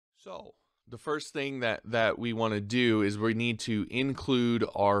So the first thing that we want to do is we need to include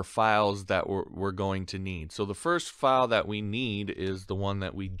our files that we're going to need. So the first file that we need is the one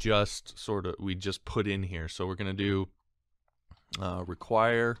that we just put in here. So we're going to do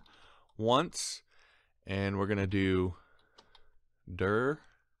require once, and we're going to do dir,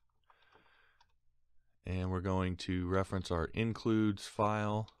 and we're going to reference our includes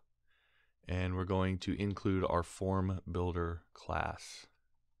file, and we're going to include our form builder class.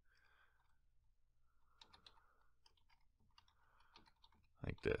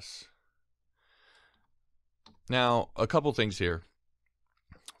 Like this. Now, a couple things here.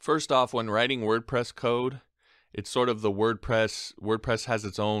 First off, when writing WordPress code, it's sort of the WordPress has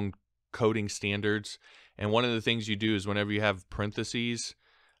its own coding standards, and one of the things you do is whenever you have parentheses,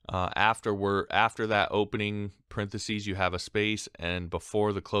 after that opening parentheses you have a space, and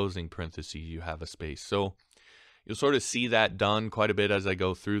before the closing parentheses you have a space. So you'll sort of see that done quite a bit as I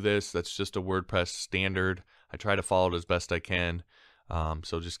go through this. That's just a WordPress standard. I try to follow it as best I can.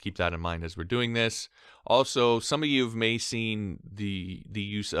 So just keep that in mind as we're doing this. Also, some of you have may seen the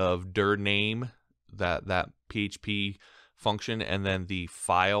use of dir name, that PHP function, and then the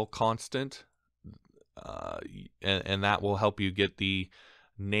file constant, and that will help you get the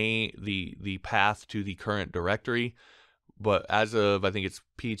name, the path to the current directory. But as of, I think it's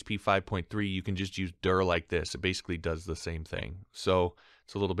PHP 5.3, you can just use dir like this. It basically does the same thing. So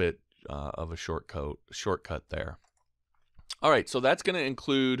it's a little bit of a shortcut there. All right, so that's going to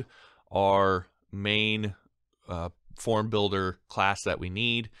include our main form builder class that we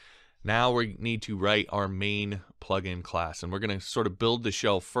need. Now we need to write our main plugin class, and we're going to sort of build the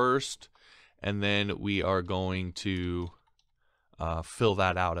shell first, and then we are going to fill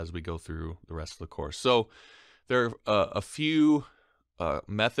that out as we go through the rest of the course. So there are a few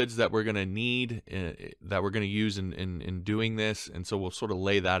methods that we're going to need, that we're going to use in doing this, and so we'll sort of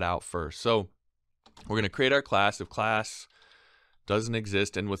lay that out first. So we're going to create our class. If class doesn't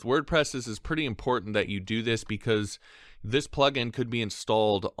exist, and with WordPress this is pretty important that you do this, because this plugin could be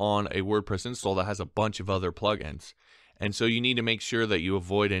installed on a WordPress install that has a bunch of other plugins, and so you need to make sure that you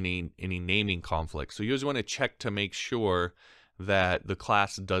avoid any naming conflicts. So you always want to check to make sure that the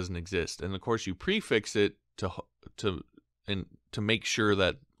class doesn't exist, and of course you prefix it to make sure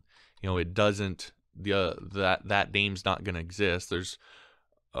that it doesn't, that name's not going to exist. There's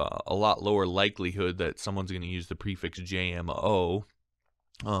a lot lower likelihood that someone's going to use the prefix JMO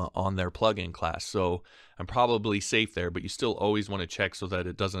on their plugin class. So I'm probably safe there, but you still always want to check so that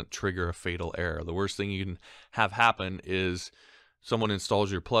it doesn't trigger a fatal error. The worst thing you can have happen is someone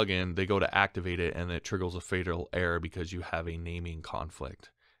installs your plugin, they go to activate it, and it triggers a fatal error because you have a naming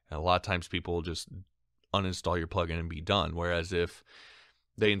conflict. And a lot of times people will just uninstall your plugin and be done. Whereas if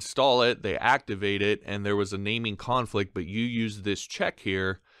they install it, they activate it, and there was a naming conflict, but you use this check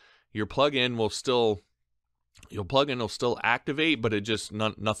here, your plugin will still activate, but it just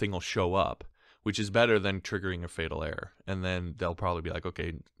nothing will show up, which is better than triggering a fatal error. And then they'll probably be like,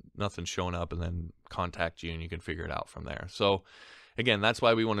 okay, nothing's showing up, and then contact you, and you can figure it out from there. So again, that's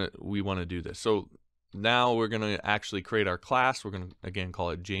why we want to do this. So now we're going to actually create our class. We're going to again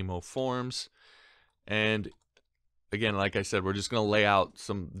call it JMO Forms, and again, like I said, we're just going to lay out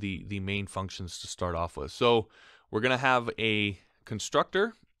the main functions to start off with. So we're going to have a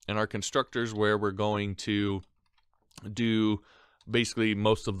constructor, and our constructor is where we're going to do basically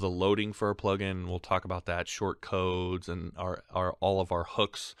most of the loading for our plugin. We'll talk about that, short codes, and all of our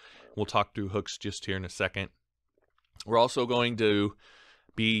hooks. We'll talk through hooks just here in a second. We're also going to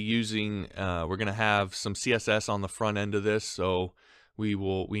be using, we're going to have some CSS on the front end of this, so we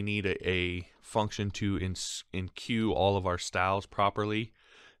need a function to enqueue all of our styles properly.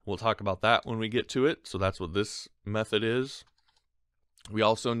 We'll talk about that when we get to it. So that's what this method is. We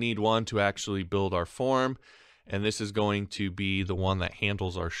also need one to actually build our form, and this is going to be the one that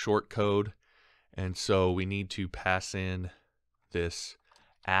handles our short code. And so we need to pass in this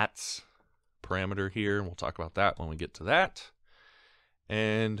ats parameter here, and we'll talk about that when we get to that.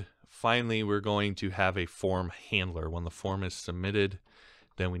 And finally, we're going to have a form handler. When the form is submitted,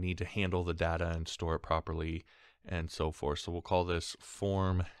 then we need to handle the data and store it properly and so forth. So we'll call this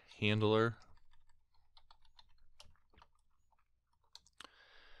form handler.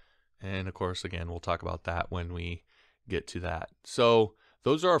 And of course, again, we'll talk about that when we get to that. So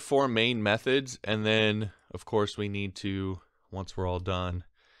those are our four main methods. And then, of course, we need to, once we're all done,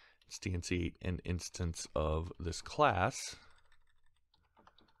 instantiate an instance of this class.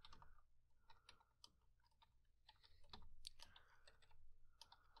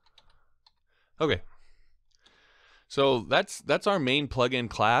 Okay, so that's our main plugin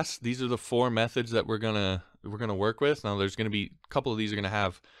class. These are the four methods that we're gonna work with. Now there's gonna be a couple of these are gonna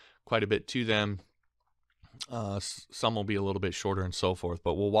have quite a bit to them. Some will be a little bit shorter and so forth,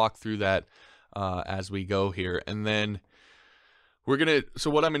 but we'll walk through that as we go here. And then so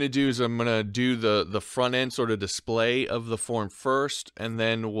what I'm gonna do is I'm gonna do the front end sort of display of the form first, and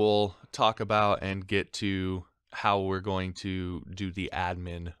then we'll talk about and get to how we're going to do the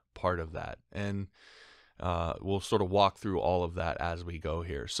admin part of that. And we'll sort of walk through all of that as we go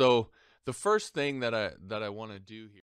here. So the first thing that I want to do here